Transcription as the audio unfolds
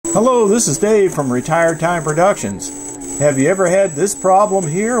Hello, this is Dave from Retired Time Productions. Have you ever had this problem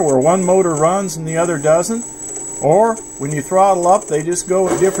here where one motor runs and the other doesn't? Or when you throttle up they just go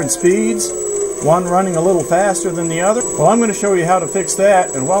at different speeds, one running a little faster than the other? Well, I'm going to show you how to fix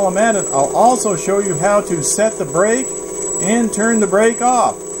that, and while I'm at it I'll also show you how to set the brake and turn the brake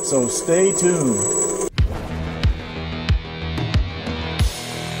off. So stay tuned.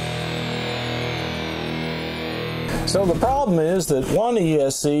 So the problem is that one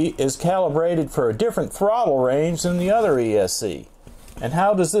ESC is calibrated for a different throttle range than the other ESC. And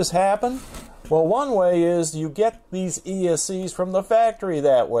how does this happen? Well, one way is you get these ESCs from the factory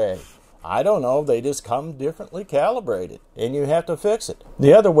that way. I don't know, they just come differently calibrated and you have to fix it.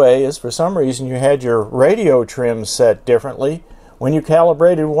 The other way is for some reason you had your radio trim set differently when you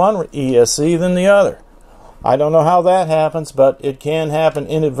calibrated one ESC than the other. I don't know how that happens, but it can happen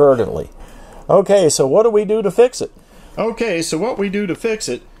inadvertently. Okay, so what do we do to fix it? Okay, so what we do to fix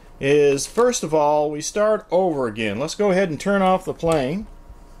it is, first of all, we start over again. Let's go ahead and turn off the plane,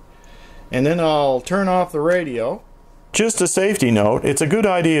 and then I'll turn off the radio. Just a safety note, it's a good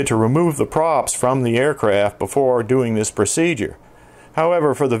idea to remove the props from the aircraft before doing this procedure.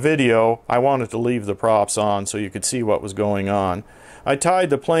 However, for the video, I wanted to leave the props on so you could see what was going on. I tied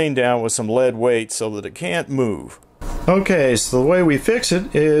the plane down with some lead weights so that it can't move. Okay, so the way we fix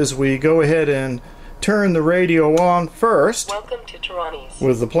it is we go ahead and turn the radio on first. Welcome to Toronto's.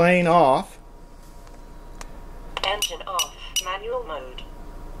 With the plane off. Engine off. Manual mode.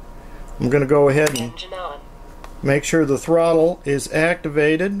 I'm going to go ahead and Engine on. make sure the throttle is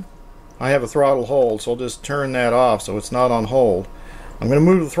activated. I have a throttle hold, so I'll just turn that off so it's not on hold. I'm going to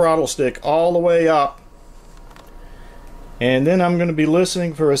move the throttle stick all the way up, and then I'm going to be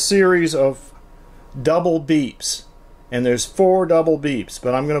listening for a series of double beeps. And there's 4 double beeps,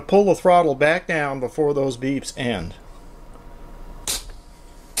 but I'm going to pull the throttle back down before those beeps end.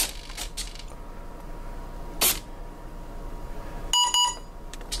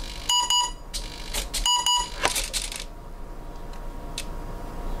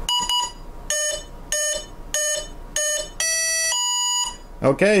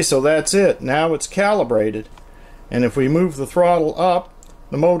 Okay, so that's it. Now it's calibrated, and if we move the throttle up,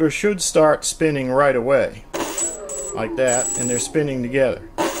 the motor should start spinning right away. Like that, and they're spinning together.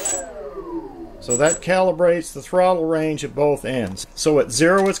 So that calibrates the throttle range at both ends. So at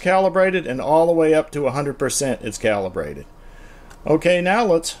 0 it's calibrated, and all the way up to 100% it's calibrated. Okay, now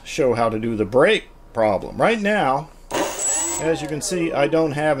let's show how to do the brake problem. Right now, as you can see, I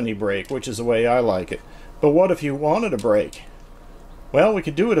don't have any brake, which is the way I like it. But what if you wanted a brake? Well, we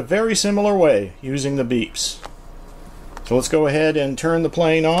could do it a very similar way, using the beeps. So let's go ahead and turn the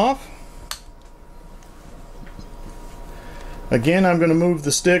plane off. Again, I'm going to move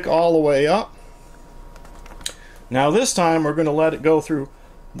the stick all the way up. Now this time we're going to let it go through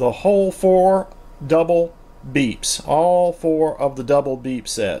the whole 4 double beeps, all 4 of the double beep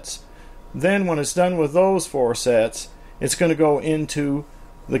sets. Then when it's done with those 4 sets, it's going to go into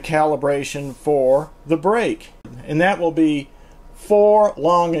the calibration for the brake. And that will be 4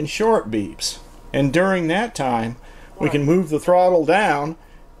 long and short beeps. And during that time, we can move the throttle down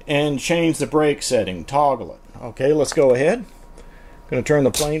and change the brake setting, toggle it. Okay, let's go ahead. Going to turn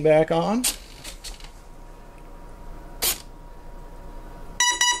the plane back on.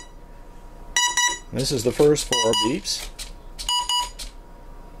 This is the first 4 beeps.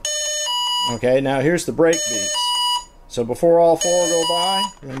 Okay, now here's the brake beeps. So before all 4 go by,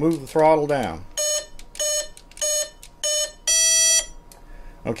 I'm going to move the throttle down.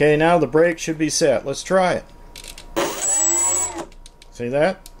 Okay, now the brake should be set. Let's try it. See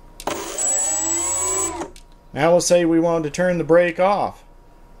that? Now let's say we wanted to turn the brake off.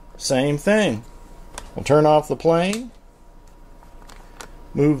 Same thing. We'll turn off the plane,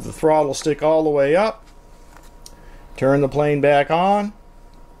 move the throttle stick all the way up, turn the plane back on,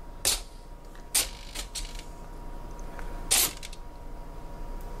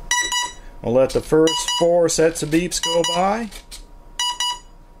 we'll let the first 4 sets of beeps go by,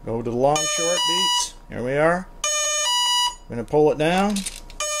 go to the long short beeps. Here we are. I'm going to pull it down.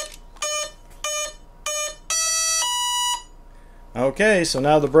 Okay, so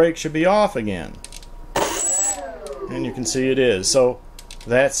now the brake should be off again. And you can see it is. So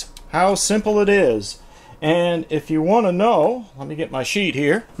that's how simple it is. And if you want to know, let me get my sheet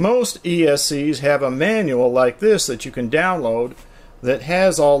here. Most ESCs have a manual like this that you can download that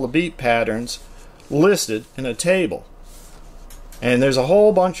has all the beep patterns listed in a table. And there's a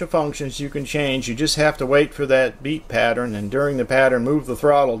whole bunch of functions you can change. You just have to wait for that beep pattern, and during the pattern move the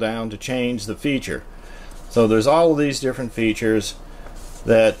throttle down to change the feature. So there's all of these different features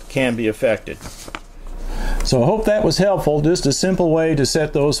that can be affected. So I hope that was helpful, just a simple way to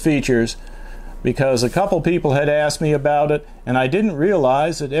set those features, because a couple people had asked me about it and I didn't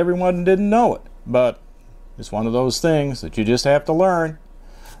realize that everyone didn't know it. But it's one of those things that you just have to learn.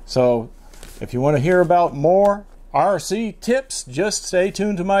 So if you want to hear about more RC tips, just stay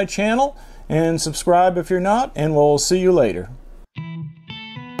tuned to my channel and subscribe if you're not, and we'll see you later.